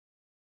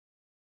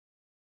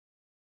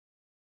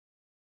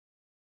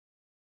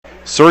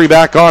Surrey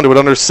back onto it.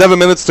 Under 7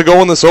 minutes to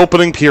go in this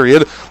opening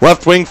period.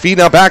 Left wing feed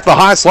now back the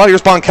high slot.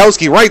 Here's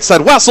Bonkowski. Right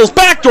side. Wessels.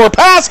 Backdoor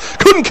pass.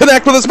 Couldn't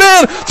connect with his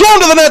man. Thrown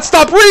to the net.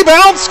 Stop.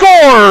 Rebound.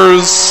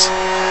 Scores.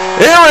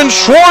 Aaron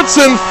Schwartz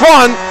in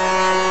front.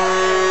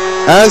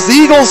 As the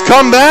Eagles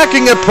come back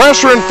and get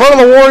pressure in front of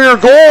the Warrior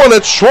goal. And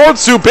it's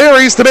Schwartz who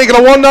buries to make it a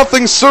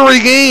 1-0 Surrey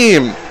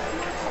game.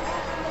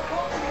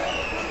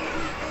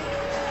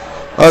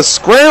 A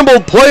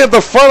scrambled play at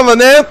the front of the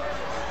net.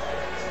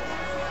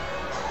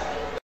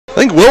 I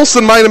think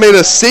Wilson might have made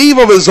a save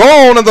of his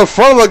own at the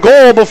front of the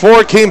goal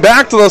before it came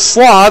back to the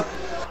slot.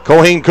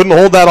 Cohane couldn't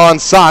hold that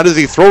onside as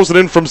he throws it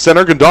in from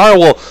center. Gandara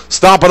will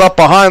stop it up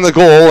behind the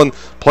goal and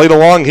played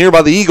along here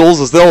by the Eagles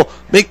as they'll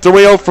make their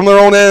way out from their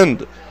own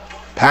end.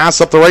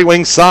 Pass up the right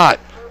wing side.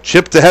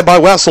 Chipped ahead by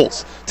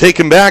Wessels.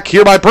 Taken back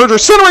here by Berger.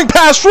 Centering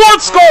pass.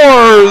 Schwartz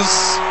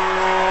scores!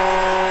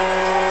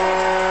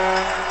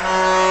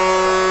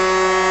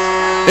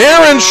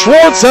 Aaron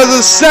Schwartz has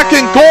his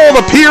second goal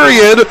of the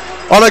period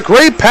on a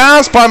great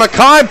pass by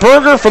Mackay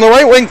Berger from the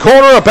right wing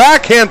corner. A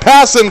backhand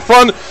pass in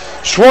front.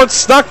 Schwartz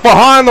stuck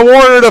behind the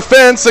Warrior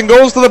defense and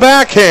goes to the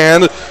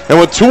backhand. And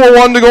with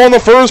 2:01 to go in the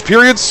first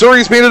period,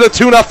 Surrey's made it a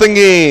 2-0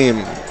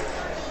 game.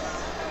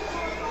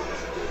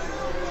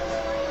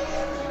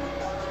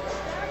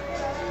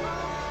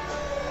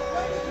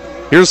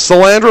 Here's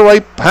Salandra,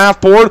 right half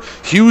board.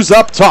 Hughes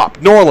up top.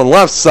 Norland,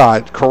 left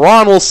side.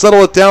 Karan will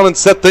settle it down and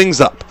set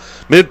things up.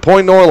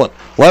 Midpoint Norland.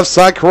 Left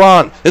side,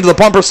 Karan. Into the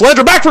bumper.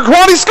 Salandra back for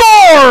Karan. He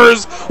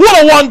scores!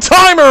 What a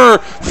one-timer!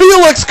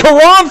 Felix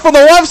Karan from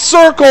the left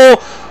circle.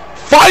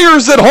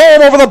 Fires it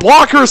home over the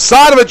blocker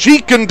side of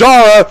Ajit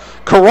Gandara.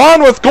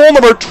 Karan with goal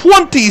number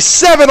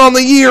 27 on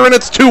the year, and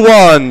it's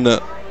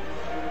 2-1.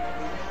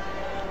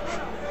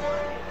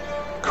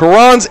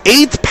 Karan's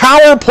 8th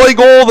power play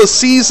goal of the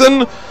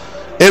season.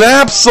 An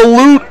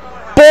absolute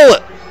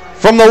bullet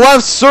from the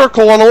left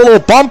circle on a little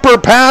bumper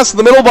pass in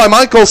the middle by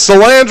Michael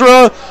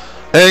Salandra.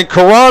 And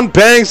Karan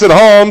bangs it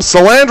home.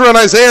 Salandra and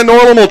Isaiah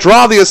Norland will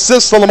draw the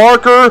assist on the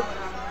marker.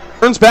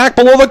 Turns back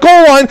below the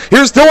goal line.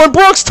 Here's Dylan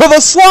Brooks to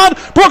the slot.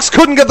 Brooks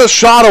couldn't get the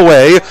shot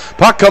away.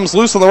 Puck comes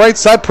loose on the right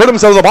side.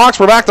 Pridham's out of the box.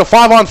 We're back to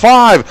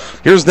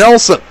 5-on-5. Here's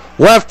Nelson.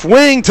 Left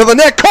wing to the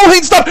net.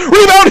 Cohane stop.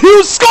 Rebound.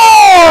 Hughes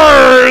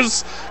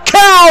scores!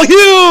 Cal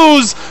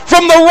Hughes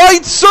from the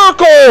right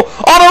circle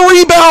on a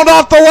rebound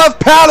off the left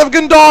pad of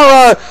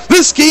Gandara.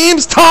 This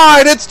game's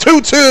tied. It's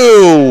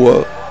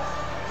 2-2.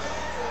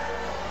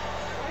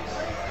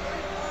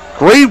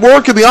 Great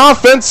work in the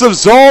offensive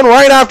zone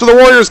right after the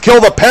Warriors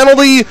kill the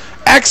penalty.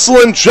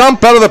 Excellent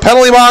jump out of the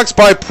penalty box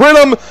by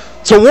Pridham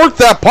to work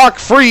that puck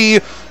free.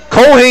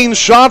 Cohane's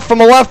shot from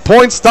the left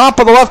point, stop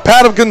on the left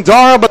pad of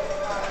Gandara, but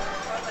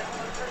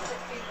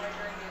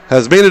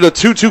has made it a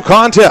 2-2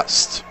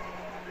 contest.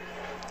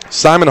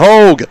 Simon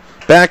Hogue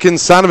back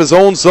inside of his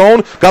own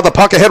zone. Got the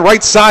puck ahead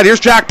right side. Here's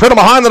Jack Pridham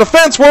behind the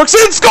defense. Works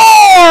in,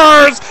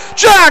 scores!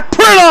 Jack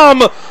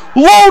Pridham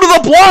low to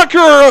the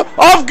blocker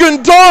of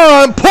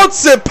Gandara and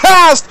puts it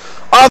past.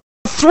 A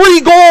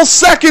 3-goal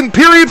second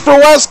period for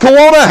West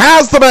Kelowna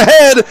has them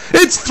ahead.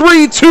 It's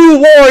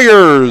 3-2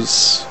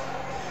 Warriors.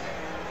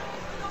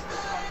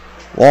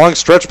 Long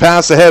stretch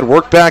pass ahead.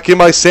 Worked back in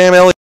by Sam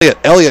Elliott.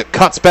 Elliott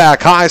cuts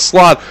back. High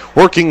slot.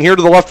 Working here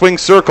to the left wing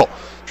circle.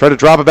 Try to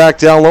drop it back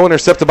down low,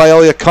 intercepted by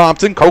Elliott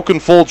Compton.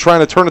 Kokenfold trying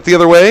to turn it the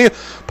other way.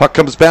 Puck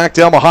comes back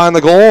down behind the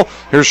goal.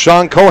 Here's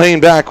Sean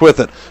Cohane back with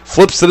it.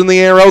 Flips it in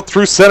the air out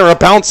through center. A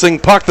bouncing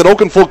puck that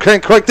Oakenfold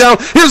can't click down.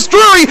 Here's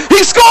Drury.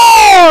 He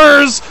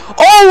scores!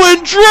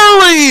 Owen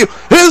Drury!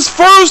 His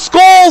first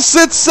goal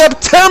since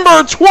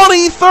September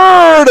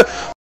 23rd.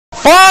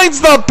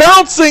 Finds the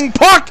bouncing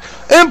puck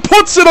and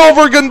puts it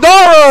over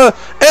Gandara.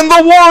 And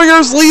the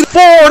Warriors lead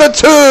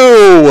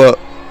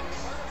 4-2.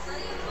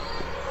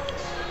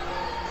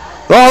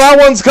 Oh, that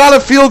one's got to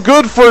feel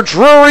good for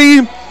Drury,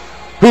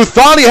 who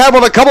thought he had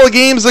one a couple of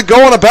games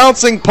ago on a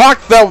bouncing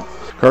puck. That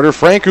Carter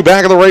Franku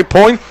back at the right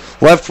point.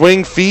 Left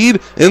wing feed.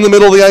 In the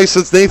middle of the ice,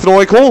 it's Nathan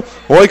Oikel.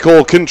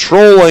 Oikel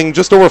controlling.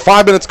 Just over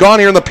 5 minutes gone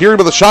here in the period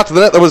with a shot to the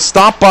net that was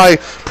stopped by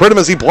Pridham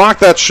as he blocked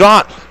that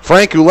shot.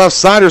 Franku left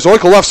siders.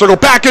 Oikel left circle.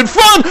 Back in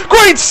front.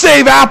 Great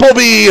save,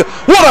 Appleby.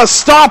 What a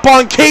stop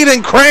on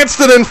Caden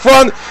Cranston in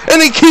front.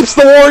 And he keeps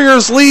the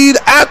Warriors lead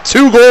at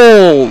 2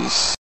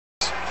 goals.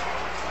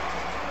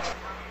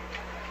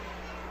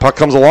 Puck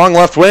comes along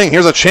left wing.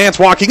 Here's a chance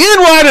walking in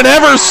right, and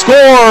Evers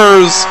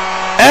scores.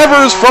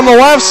 Evers from the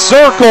left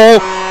circle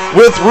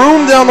with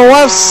room down the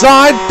left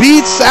side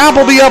beats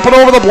Appleby up and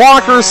over the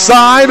blocker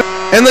side,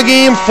 and the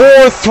game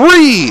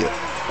 4-3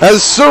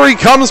 as Surrey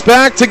comes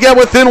back to get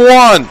within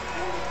 1.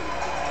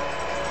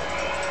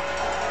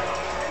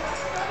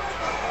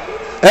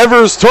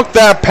 Evers took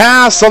that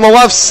pass on the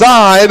left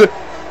side,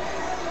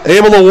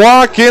 able to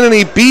walk in, and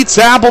he beats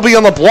Appleby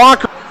on the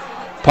blocker.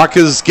 Puck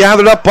is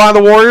gathered up by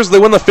the Warriors. They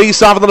win the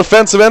face-off on the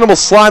defensive end and will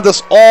slide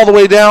this all the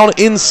way down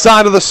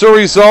inside of the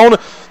Surrey zone.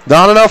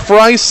 Not enough for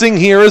icing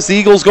here as the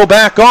Eagles go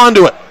back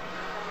onto it.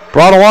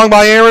 Brought along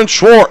by Aaron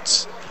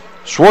Schwartz.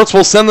 Schwartz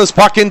will send this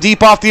puck in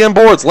deep off the end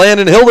boards.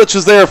 Landon Hilditch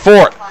is there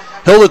for it.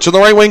 Hilditch in the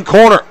right wing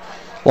corner.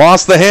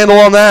 Lost the handle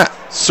on that.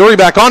 Surrey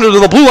back onto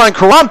the blue line.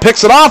 Karan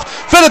picks it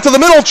off. Fed it to the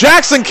middle.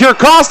 Jackson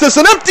Kierkostas,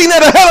 an empty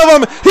net ahead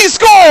of him. He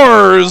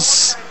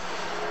scores!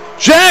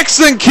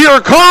 Jackson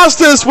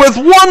Kierkostas with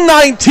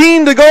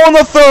 1:19 to go in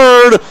the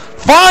third.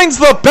 Finds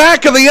the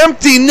back of the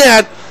empty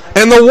net.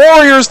 And the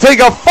Warriors take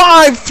a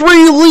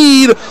 5-3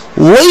 lead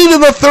late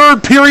in the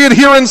third period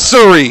here in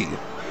Surrey.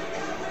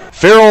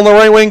 Farrell in the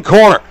right wing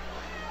corner.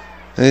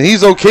 And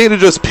he's okay to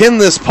just pin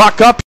this puck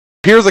up.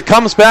 Here's it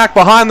comes back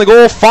behind the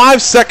goal.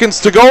 5 seconds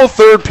to go,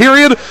 third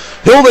period.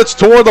 Hilditz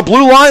toward the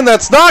blue line.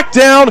 That's knocked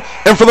down.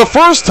 And for the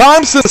first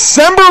time since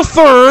December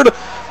 3rd,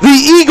 the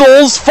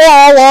Eagles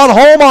fall on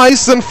home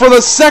ice. And for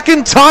the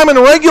second time in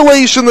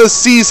regulation this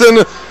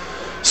season,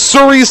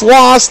 Surrey's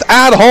lost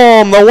at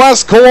home. The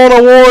West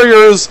Kelowna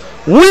Warriors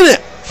win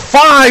it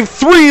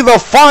 5-3, the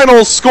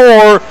final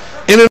score,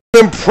 in an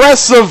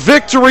impressive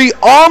victory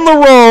on the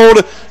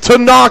road to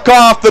knock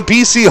off the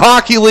BC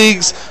Hockey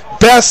League's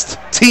best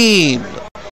team.